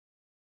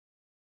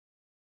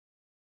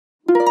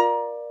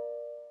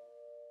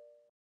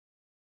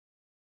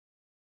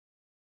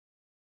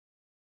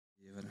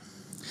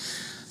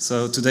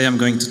So today I'm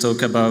going to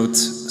talk about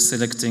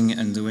selecting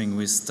and doing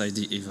with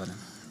tidy eval.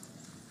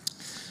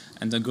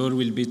 And the goal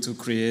will be to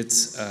create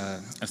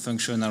a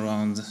function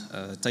around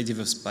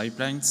tidyverse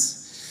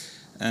pipelines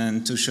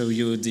and to show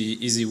you the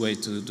easy way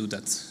to do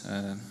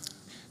that.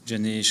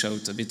 Jenny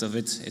showed a bit of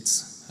it.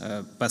 It's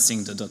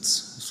passing the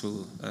dots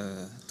through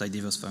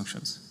tidyverse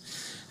functions.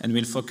 And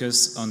we'll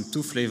focus on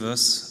two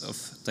flavors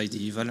of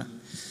tidy eval,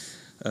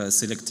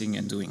 selecting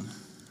and doing.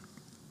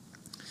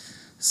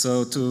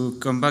 So to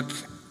come back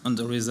on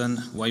the reason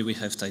why we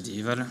have tidy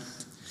eval,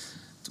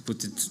 to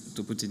put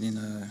it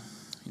in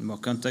more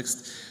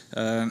context,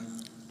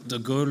 the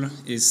goal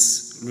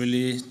is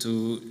really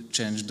to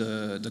change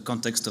the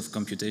context of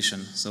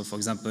computation. So for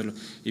example,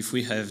 if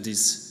we have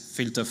this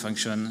filter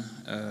function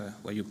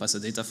where you pass a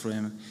data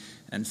frame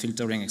and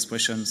filtering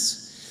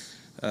expressions,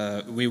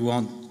 we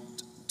want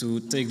to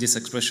take these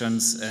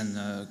expressions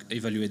and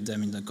evaluate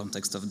them in the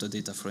context of the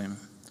data frame.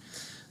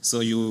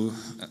 So you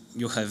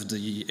have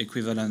the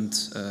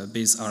equivalent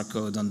base R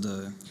code on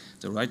the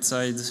right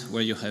side,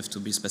 where you have to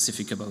be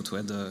specific about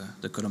where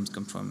the columns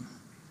come from.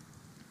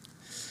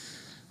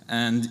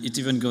 And it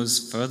even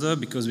goes further,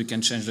 because we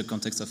can change the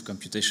context of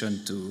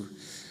computation to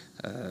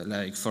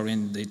like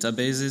foreign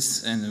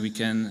databases, and we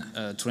can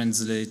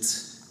translate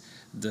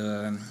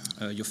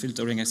your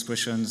filtering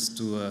expressions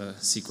to a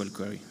SQL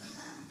query.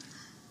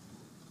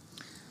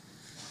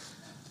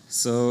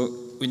 So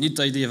we need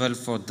tidy eval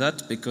for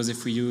that, because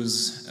if we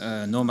use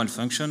normal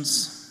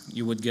functions,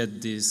 you would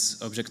get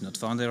this object not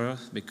found error,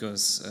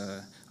 because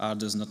R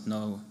does not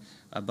know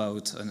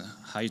about a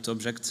height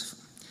object.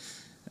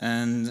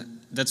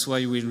 And that's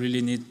why we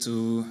really need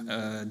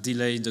to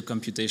delay the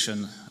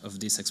computation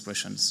of these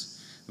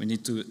expressions. We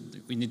need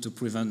to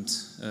prevent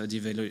the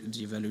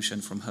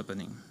evaluation from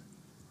happening.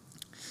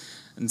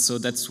 And so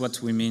that's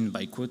what we mean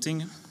by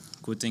quoting.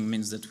 Quoting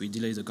means that we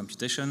delay the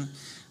computation,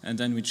 and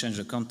then we change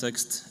the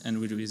context, and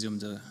we resume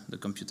the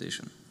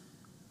computation.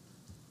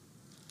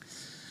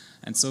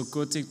 And so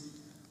quoted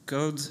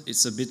code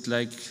is a bit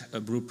like a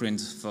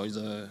blueprint for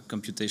the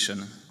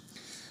computation.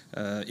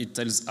 It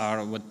tells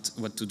R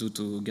what to do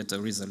to get a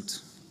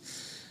result.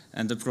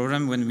 And the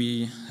problem when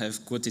we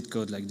have quoted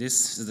code like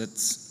this is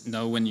that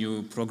now when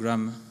you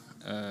program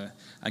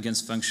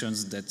against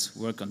functions that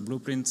work on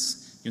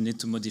blueprints, you need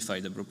to modify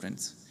the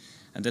blueprint.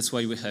 And that's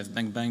why we have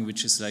bang bang,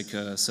 which is like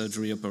a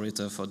surgery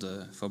operator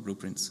for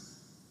blueprints.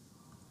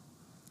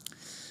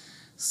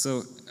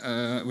 So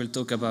we'll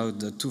talk about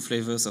the two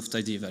flavors of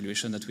tidy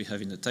evaluation that we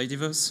have in the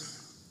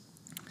tidyverse.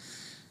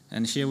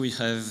 And here we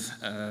have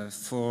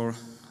four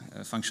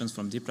functions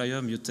from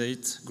dplyr: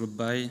 mutate, group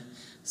by,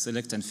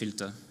 select, and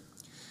filter.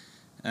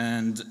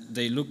 And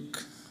they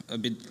look a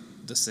bit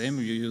the same.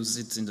 You use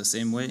it in the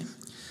same way.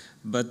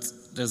 But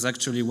there's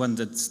actually one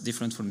that's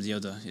different from the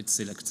other. It's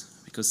select,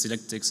 because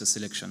select takes a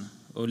selection.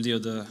 All the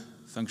other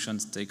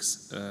functions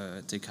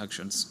take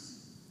actions.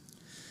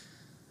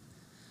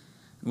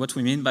 What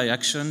we mean by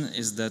action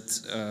is that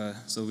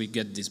so we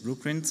get this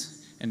blueprint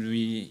and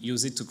we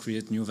use it to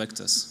create new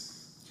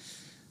vectors,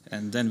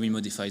 and then we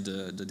modify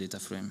the data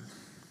frame.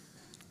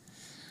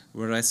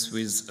 Whereas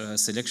with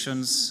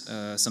selections,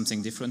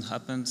 something different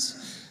happens.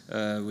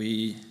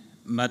 We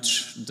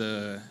match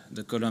the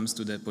columns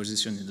to their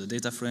position in the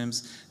data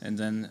frames, and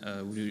then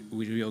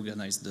we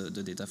reorganize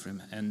the data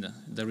frame, and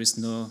there is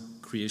no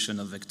creation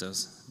of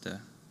vectors there.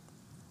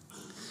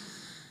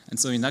 And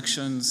so in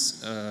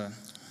actions,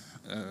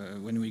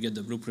 when we get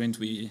the blueprint,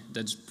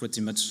 that's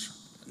pretty much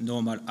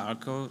normal R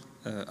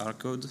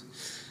code.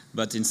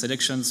 But in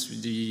selections,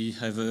 we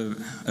have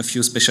a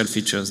few special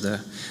features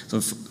there. So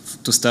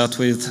to start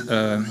with,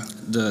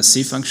 the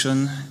C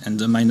function and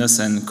the minus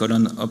and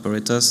colon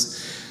operators,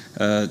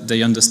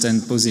 they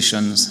understand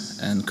positions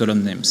and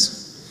column names.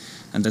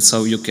 And that's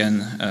how you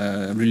can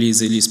really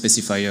easily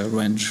specify a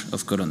range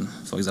of column,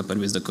 for example,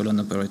 with the colon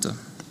operator.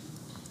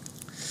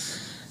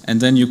 And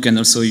then you can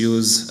also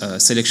use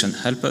selection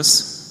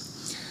helpers,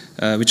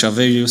 which are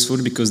very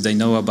useful because they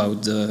know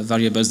about the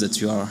variables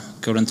that you are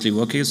currently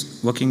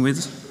working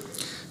with.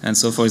 And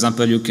so, for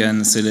example, you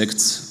can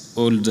select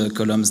all the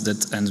columns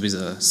that end with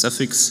a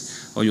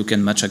suffix, or you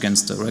can match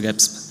against the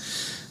regexp.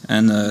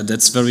 And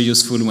that's very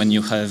useful when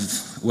you have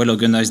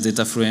well-organized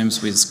data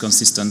frames with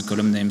consistent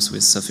column names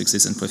with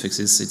suffixes and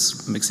prefixes.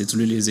 It makes it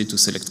really easy to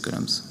select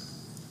columns.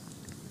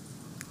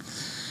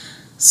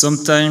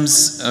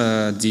 Sometimes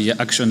the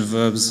action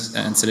verbs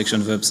and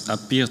selection verbs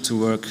appear to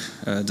work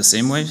the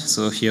same way.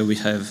 So here we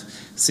have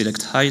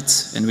select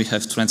height and we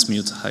have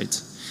transmute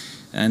height.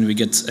 And we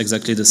get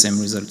exactly the same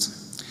result.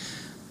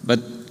 But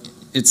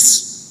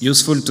it's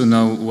useful to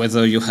know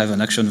whether you have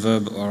an action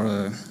verb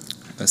or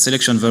a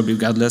selection verb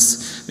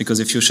regardless,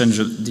 because if you change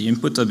the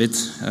input a bit,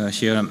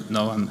 here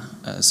now I'm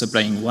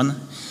supplying 1.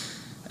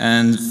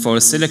 And for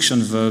a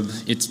selection verb,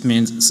 it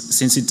means,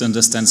 since it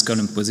understands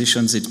column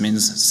positions, it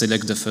means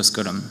select the first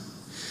column.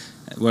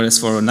 Whereas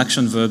for an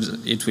action verb,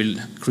 it will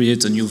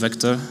create a new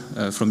vector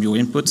from your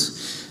input,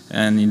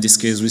 and in this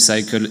case,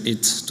 recycle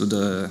it to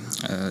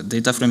the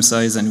data frame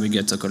size, and we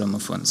get a column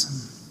of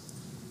 1s.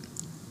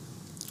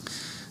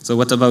 So So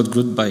what about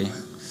group by?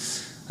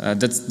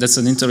 That's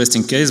an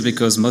interesting case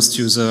because most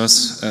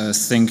users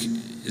think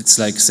it's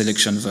like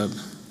selection verb,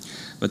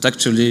 but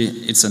actually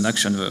it's an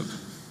action verb.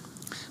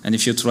 And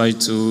if you try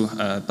to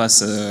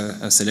pass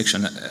a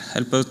selection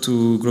helper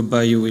to group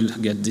by, you will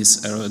get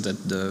this error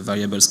that the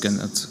variables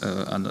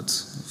are not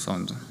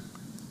found.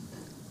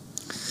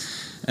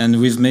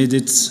 And we've made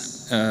it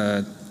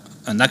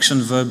an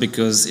action verb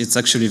because it's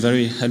actually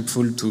very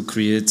helpful to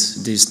create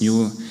these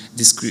new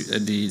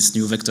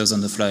vectors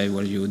on the fly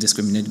where you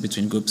discriminate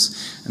between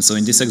groups. And so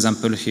in this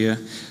example here,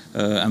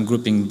 I'm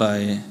grouping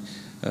by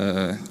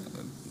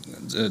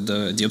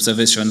the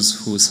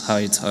observations whose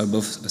height are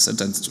above a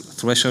certain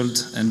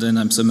threshold, and then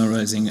I'm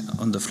summarizing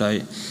on the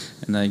fly,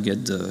 and I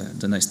get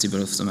the nice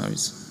table of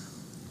summaries.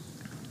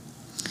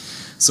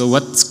 So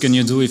what can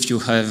you do if you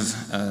have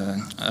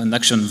an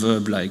action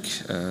verb like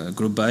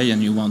group by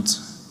and you want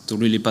to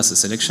really pass a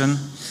selection?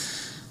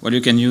 Well,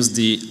 you can use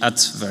the at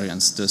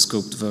variants, the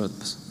scoped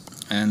verbs.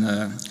 And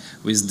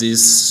with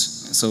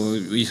this, so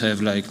we have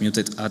like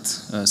mutate at,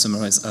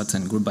 summarize at,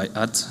 and group by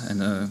at,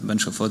 and a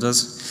bunch of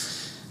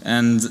others.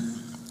 And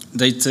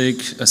they take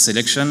a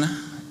selection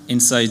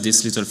inside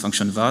this little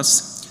function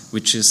vars,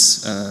 which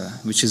is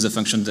a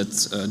function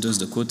that does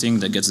the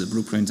quoting, that gets the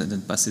blueprint, and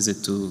then passes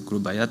it to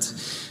group by at.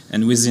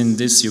 And within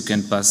this, you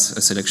can pass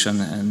a selection.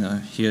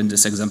 And here in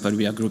this example,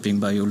 we are grouping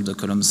by all the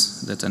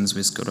columns that ends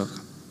with color.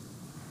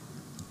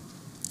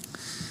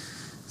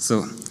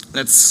 So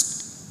let's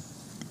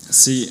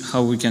see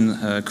how we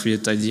can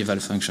create tidy eval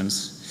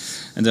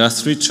functions. And there are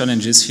 3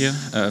 challenges here.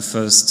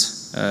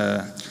 First,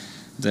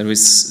 there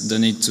is the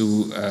need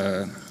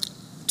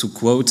to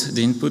quote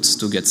the inputs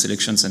to get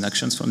selections and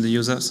actions from the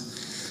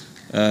users.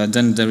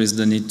 Then there is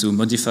the need to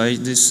modify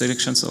these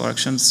selections or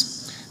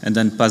actions, and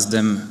then pass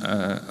them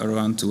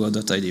around to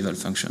other tidy eval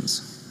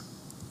functions.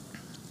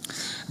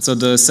 So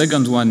the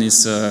second one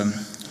is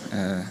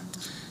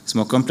it's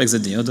more complex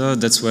than the other.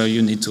 That's where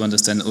you need to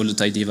understand all the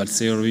tidy eval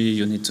theory.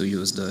 You need to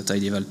use the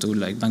tidy eval tool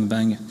like Bang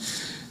Bang.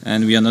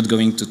 And we are not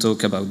going to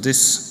talk about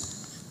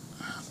this.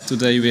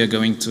 Today we are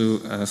going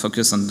to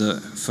focus on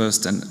the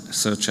first and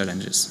third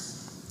challenges.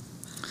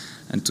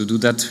 And to do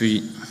that, we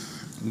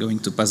are going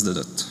to pass the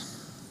dot.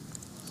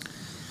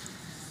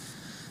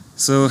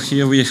 So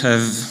here we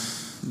have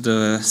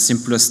the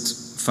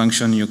simplest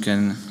function you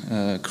can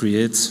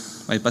create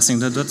by passing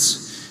the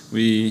dots.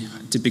 We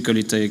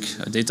typically take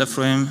a data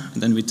frame,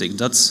 then we take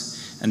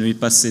dots, and we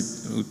pass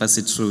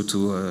it through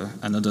to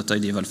another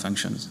tidy eval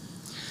function.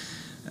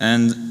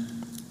 And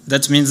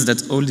that means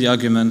that all the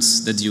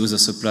arguments that the user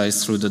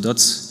supplies through the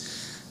dots,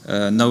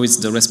 now it's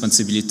the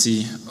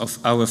responsibility of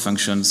our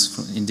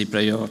functions in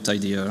dplyr or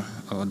tidyr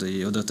or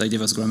the other tidy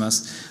eval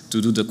grammars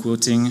to do the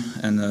quoting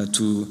and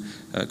to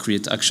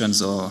create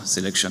actions or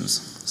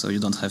selections. So you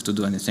don't have to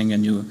do anything,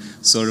 and you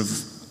solve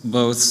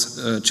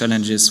both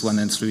challenges 1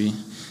 and 3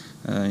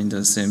 in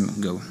the same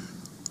go.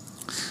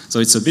 So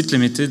it's a bit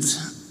limited,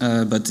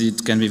 but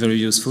it can be very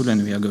useful,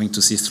 and we are going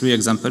to see 3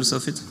 examples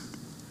of it.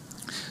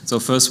 So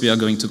first we are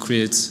going to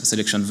create a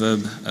selection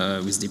verb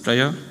with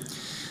dplyr.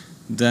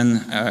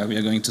 Then we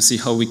are going to see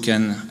how we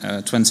can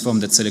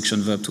transform that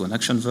selection verb to an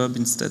action verb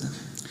instead.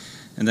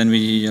 And then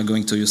we are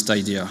going to use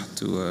tidyr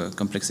to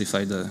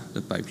complexify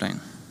the pipeline.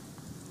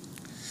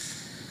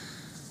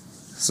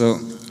 So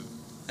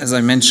as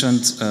I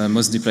mentioned,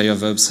 most dplyr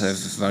verbs have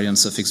variant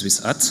suffix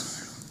with at.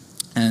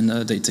 And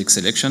they take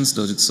selections,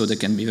 so they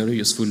can be very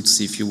useful to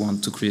see if you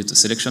want to create a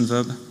selection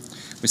verb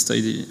with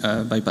tidy,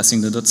 by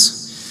passing the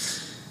dots.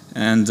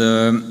 And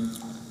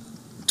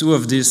 2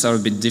 of these are a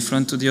bit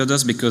different to the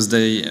others because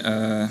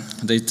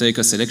they take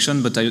a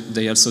selection, but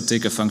they also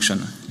take a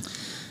function.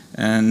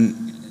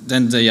 And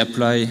then they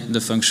apply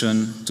the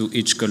function to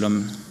each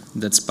column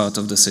that's part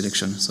of the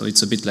selection. So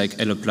it's a bit like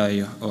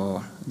lapply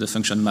or the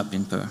function map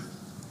in per.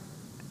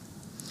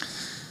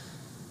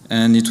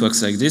 And it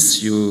works like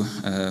this. You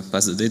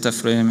pass the data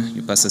frame,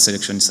 you pass a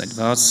selection inside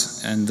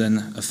vars, and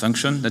then a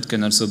function that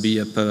can also be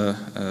a per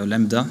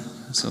lambda,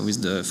 so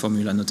with the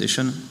formula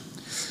notation.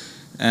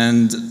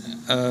 And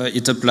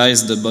it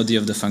applies the body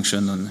of the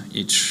function on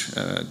each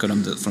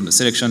column from the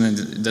selection, and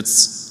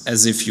that's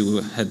as if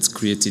you had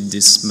created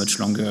this much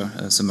longer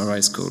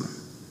summarized call.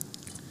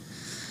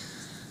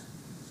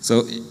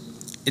 So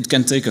it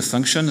can take a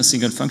function, a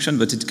single function,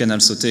 but it can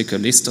also take a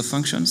list of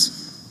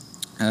functions.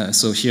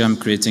 So here I'm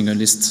creating a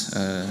list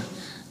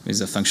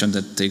with a function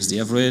that takes the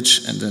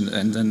average and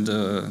then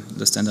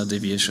the standard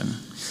deviation.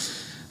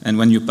 And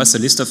when you pass a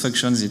list of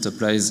functions, it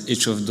applies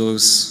each of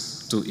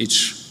those to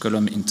each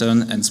column in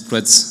turn and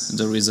spreads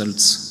the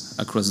results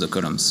across the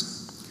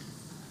columns.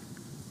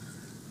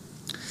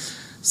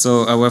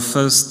 So our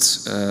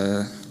first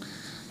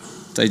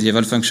tidy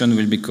eval function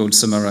will be called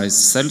summarize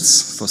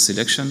cells for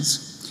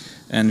selections.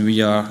 And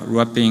we are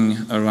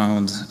wrapping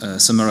around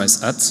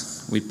summarize at.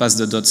 We pass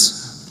the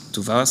dots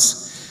to vars.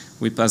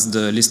 We pass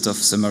the list of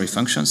summary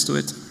functions to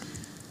it.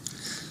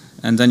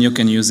 And then you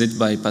can use it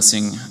by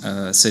passing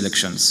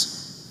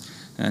selections.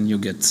 And you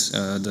get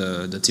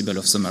the table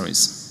of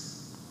summaries.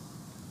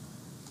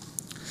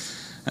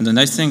 And the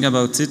nice thing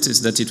about it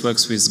is that it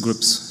works with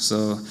groups.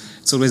 So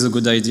it's always a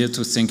good idea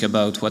to think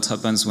about what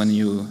happens when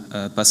you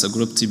pass a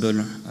group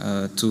table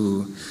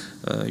to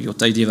your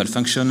tidy eval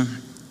function.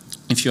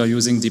 If you are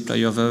using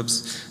dplyr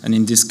verbs, and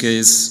in this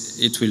case,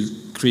 it will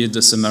create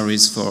the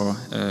summaries for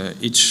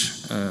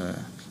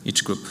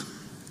each group.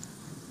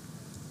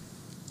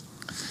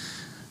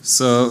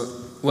 So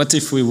what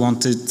if we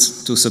wanted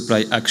to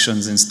supply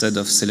actions instead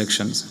of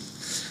selections?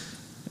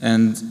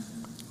 And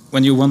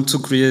when you want to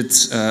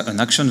create an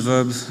action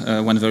verb,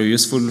 one very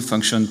useful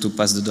function to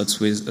pass the dots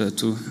with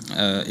to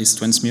is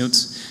transmute,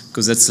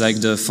 because that's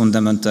like the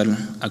fundamental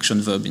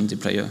action verb in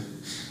dplyr.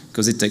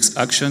 Because it takes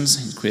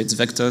actions, it creates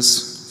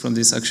vectors from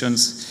these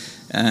actions,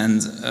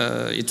 and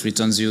it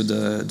returns you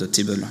the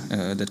table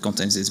that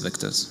contains these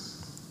vectors.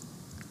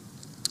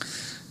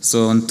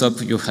 So on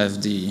top you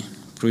have the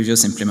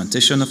previous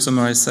implementation of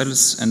summarize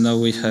cells, and now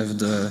we have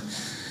the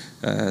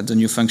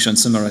new function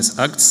summarize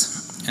acts,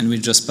 and we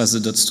just pass the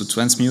dots to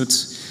transmute,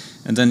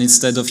 and then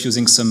instead of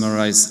using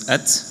summarize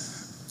at,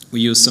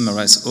 we use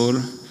summarize all,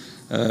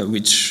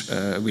 which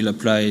will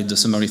apply the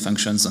summary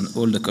functions on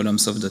all the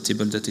columns of the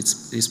table that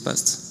is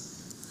passed.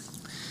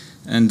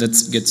 And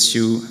that gets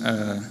you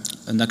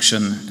an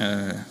action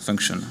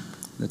function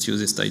that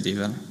uses tidy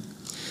eval.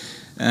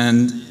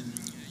 And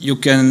you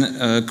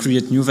can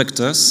create new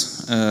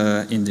vectors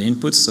in the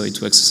input, so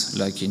it works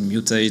like in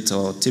mutate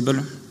or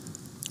tibble.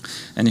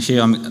 And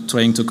here I'm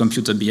trying to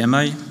compute a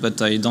BMI,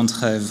 but I don't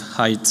have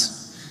height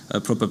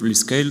properly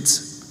scaled.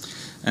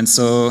 And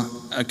so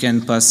I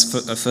can pass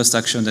a first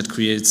action that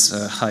creates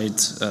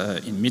height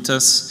in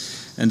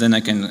meters, and then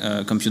I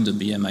can compute the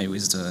BMI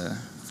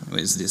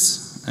with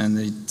this. And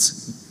it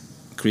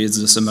creates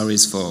the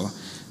summaries for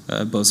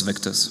both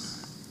vectors.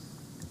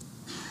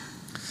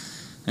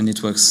 And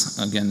it works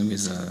again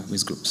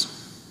with groups.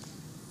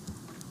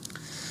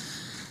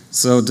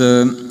 So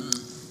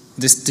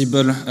this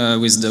table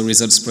with the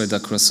result spread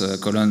across a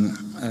column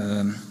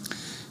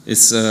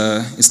is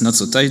not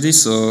so tidy.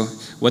 So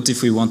what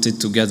if we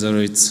wanted to gather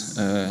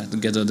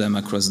them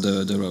across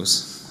the rows?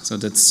 So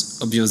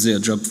that's obviously a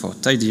job for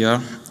tidyr,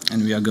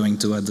 and we are going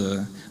to add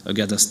a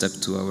gather step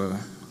to our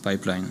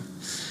pipeline.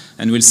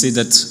 And we'll see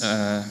that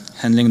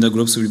handling the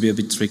groups will be a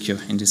bit trickier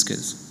in this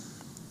case.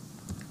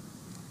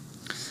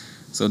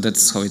 So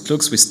that's how it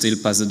looks. We still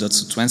pass the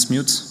dots to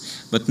transmute,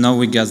 but now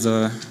we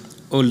gather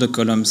all the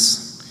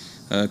columns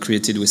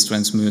created with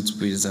transmute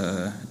with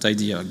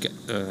tidyr,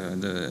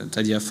 the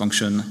tidyr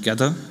function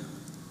gather.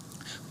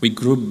 We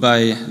group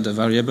by the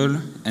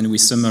variable, and we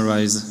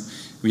summarize.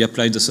 We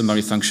apply the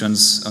summary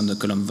functions on the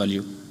column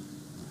value,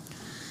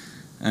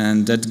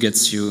 and that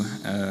gets you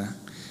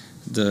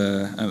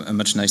a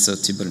much nicer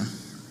table.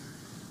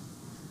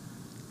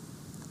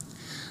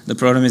 The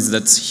problem is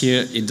that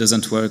here it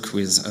doesn't work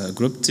with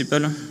group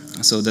table,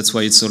 so that's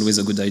why it's always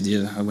a good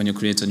idea when you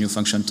create a new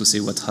function to see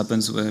what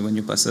happens when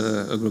you pass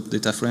a group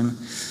data frame.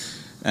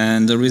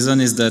 And the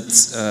reason is that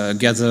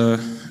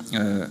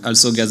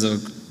also gather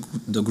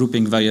the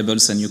grouping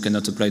variables, and you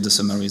cannot apply the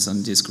summaries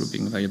on these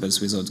grouping variables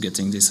without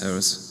getting these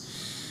errors.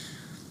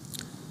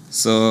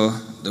 So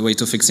the way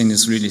to fixing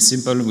is really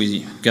simple.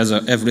 We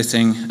gather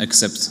everything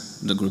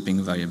except the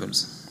grouping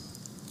variables.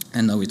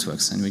 And now it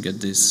works, and we get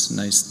this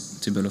nice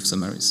table of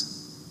summaries.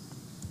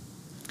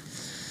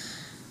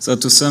 So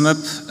to sum up,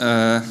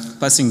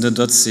 passing the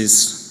dots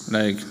is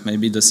like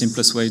maybe the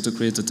simplest way to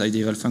create a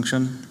tidy eval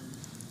function.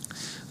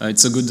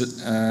 It's a good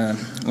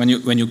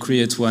when you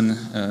create one.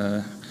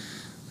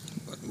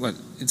 Well,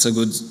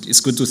 it's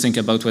good to think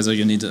about whether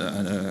you need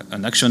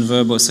an action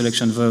verb or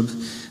selection verb,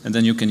 and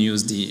then you can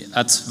use the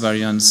at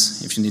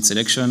variants if you need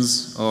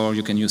selections, or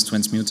you can use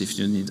transmute if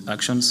you need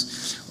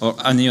actions, or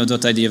any other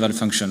tidy eval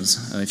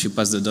functions. If you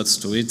pass the dots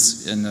to it,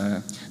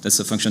 and that's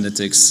a function that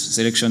takes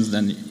selections,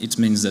 then it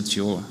means that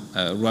your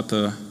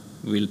wrapper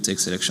will take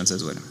selections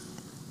as well.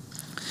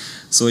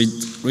 So it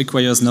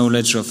requires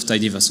knowledge of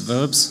tidy eval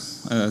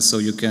verbs, so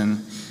you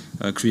can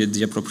create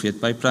the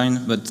appropriate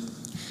pipeline, but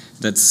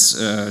that's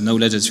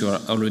knowledge that you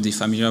are already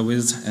familiar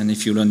with, and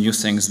if you learn new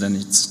things, then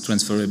it's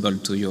transferable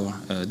to your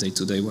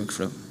day-to-day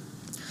workflow.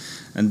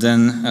 And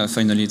then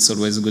finally, it's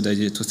always a good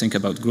idea to think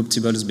about group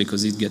tables,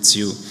 because it gets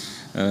you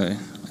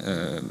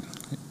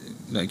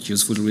like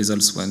useful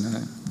results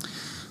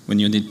when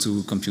you need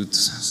to compute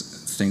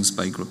things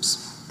by groups.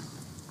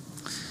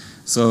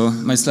 So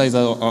my slides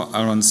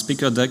are on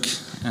speaker deck,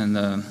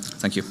 and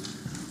thank you.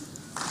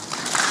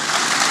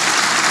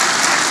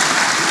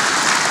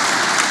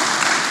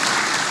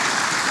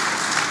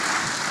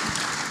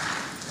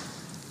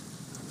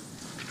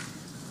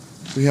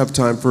 We have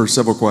time for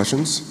several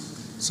questions,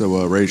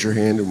 so raise your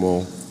hand and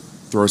we'll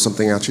throw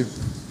something at you.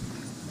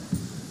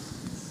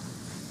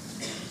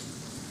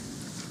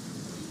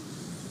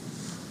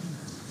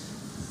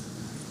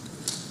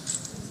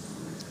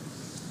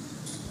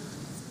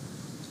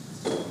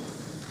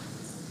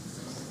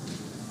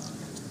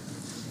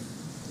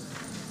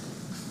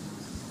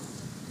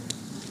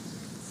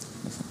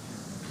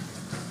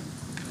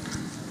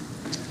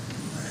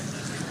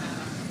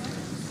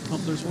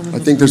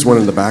 I think there's one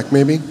in the back,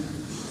 maybe.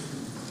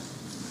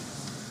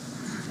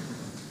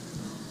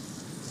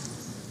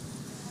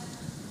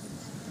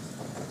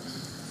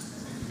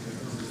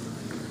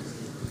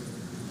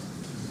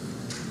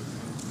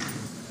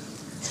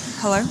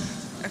 Hello?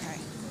 Okay.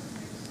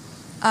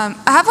 I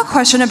have a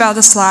question about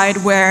the slide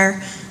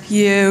where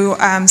you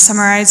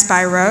summarize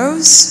by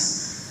rows.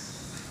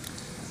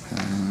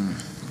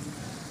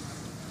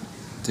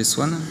 This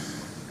one?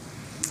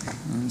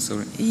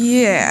 Sorry.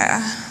 Yeah.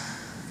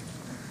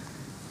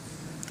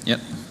 Yep.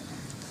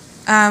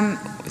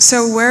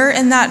 So where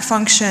in that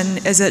function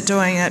is it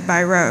doing it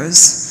by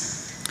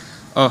rows?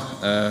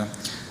 Oh,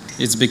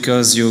 it's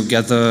because you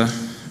gather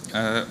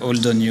all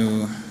the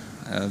new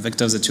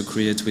vectors that you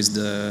create with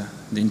the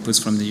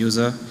inputs from the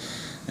user,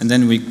 and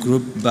then we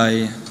group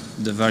by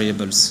the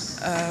variables.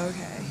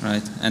 Okay.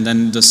 Right, and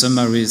then the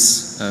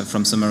summaries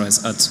from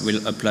summarize at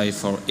will apply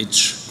for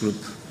each group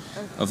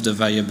of the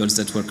variables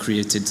that were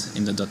created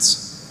in the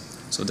dots.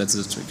 So that's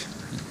the trick.